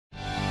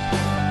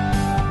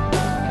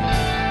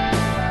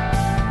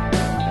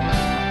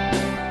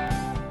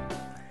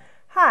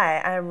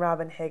I'm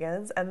Robin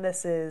Higgins, and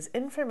this is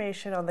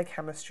information on the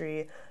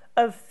chemistry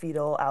of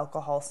fetal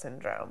alcohol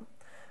syndrome.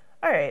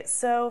 All right,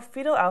 so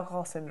fetal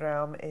alcohol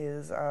syndrome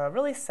is a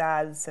really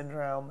sad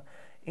syndrome,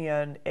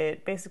 and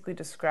it basically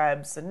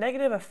describes the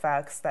negative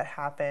effects that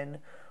happen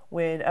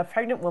when a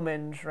pregnant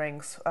woman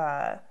drinks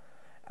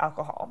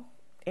alcohol.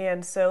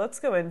 And so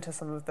let's go into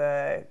some of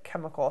the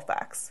chemical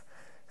effects.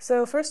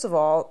 So first of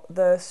all,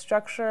 the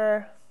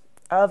structure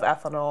of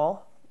ethanol,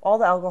 all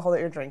the alcohol that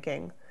you're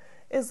drinking,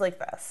 is like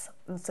this.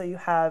 And so you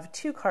have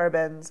two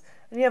carbons,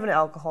 and you have an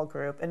alcohol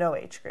group, an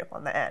OH group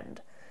on the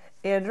end.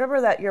 And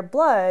remember that your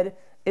blood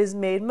is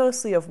made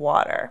mostly of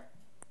water,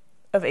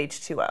 of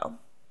H2O.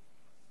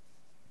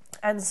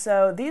 And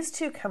so these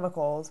two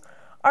chemicals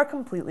are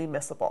completely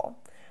miscible.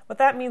 What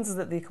that means is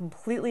that they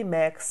completely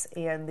mix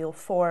and they'll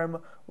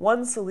form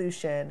one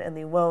solution and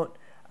they won't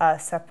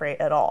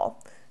separate at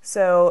all.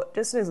 So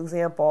just as an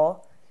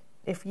example,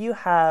 if you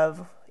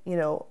have,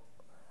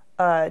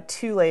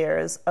 two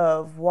layers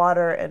of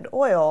water and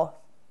oil,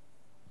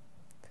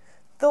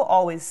 they'll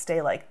always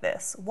stay like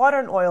this. Water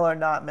and oil are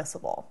not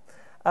miscible.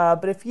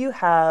 But if you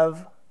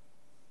have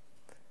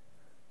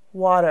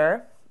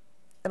water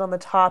and on the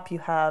top you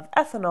have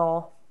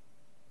ethanol,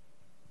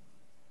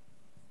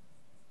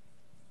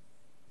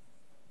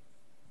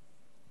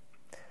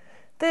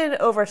 then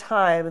over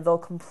time they'll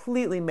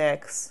completely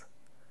mix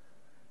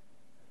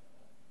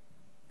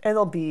and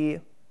there'll be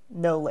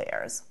no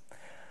layers.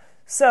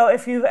 So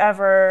if you've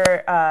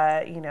ever,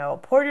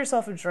 poured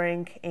yourself a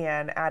drink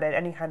and added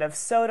any kind of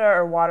soda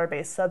or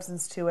water-based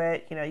substance to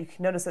it, you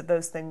can notice that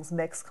those things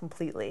mix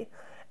completely.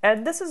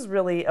 And this is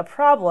really a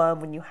problem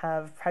when you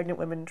have pregnant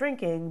women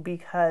drinking,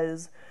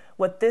 because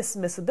what this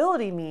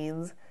miscibility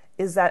means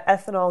is that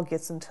ethanol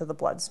gets into the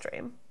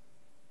bloodstream.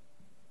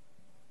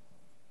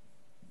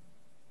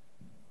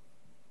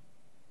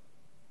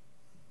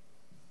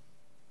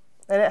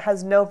 And it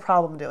has no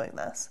problem doing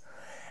this.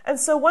 And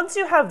so once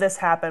you have this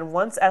happen,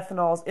 once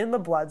ethanol is in the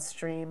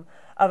bloodstream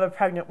of a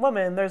pregnant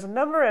woman, there's a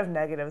number of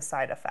negative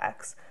side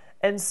effects.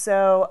 And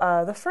so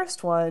the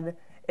first one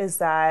is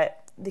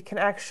that they can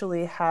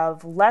actually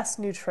have less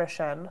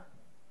nutrition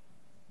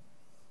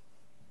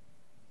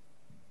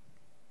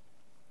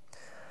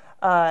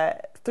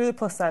through the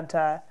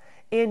placenta,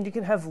 and you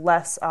can have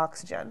less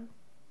oxygen.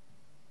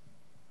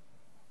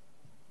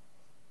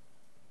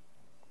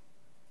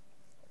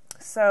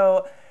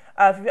 So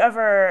if you've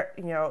ever,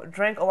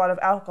 drank a lot of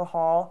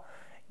alcohol,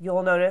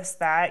 you'll notice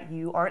that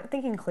you aren't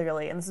thinking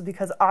clearly, and this is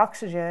because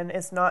oxygen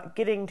is not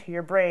getting to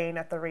your brain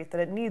at the rate that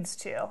it needs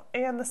to.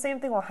 And the same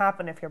thing will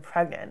happen if you're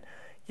pregnant.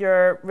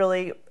 You're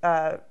really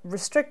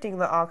restricting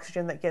the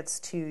oxygen that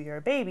gets to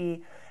your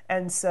baby,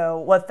 and so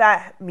what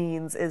that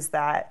means is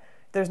that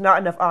there's not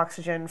enough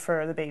oxygen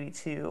for the baby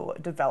to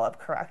develop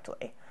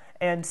correctly.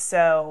 And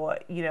so,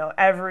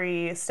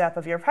 every step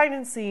of your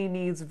pregnancy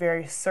needs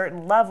very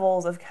certain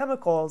levels of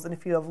chemicals, and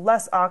if you have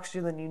less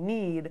oxygen than you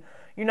need,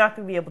 you're not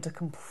going to be able to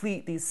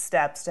complete these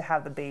steps to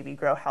have the baby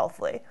grow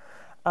healthily.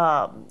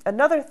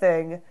 Another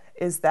thing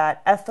is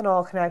that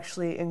ethanol can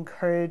actually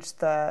encourage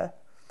the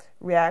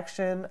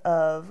reaction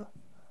of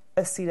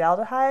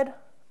acetaldehyde.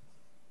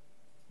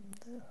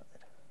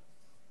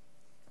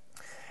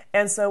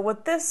 And so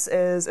what this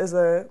is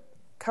a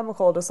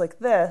chemical just like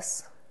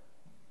this.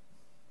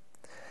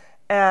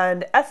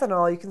 And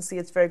ethanol, you can see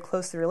it's very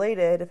closely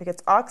related. If it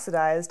gets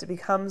oxidized, it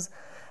becomes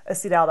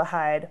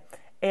acetaldehyde.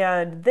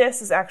 And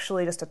this is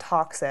actually just a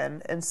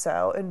toxin. And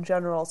so in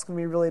general, it's going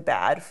to be really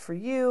bad for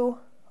you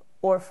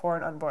or for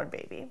an unborn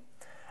baby.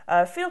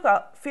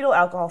 Fetal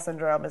alcohol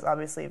syndrome is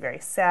obviously very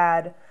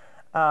sad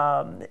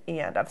and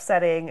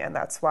upsetting. And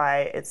that's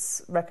why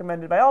it's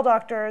recommended by all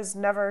doctors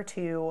never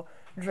to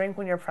drink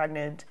when you're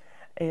pregnant.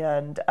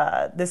 And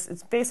this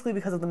is basically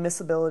because of the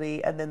miscibility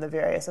and then the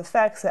various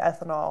effects that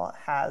ethanol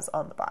has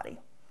on the body.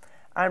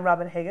 I'm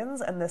Robin Higgins,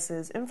 and this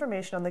is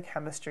information on the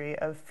chemistry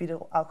of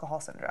fetal alcohol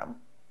syndrome.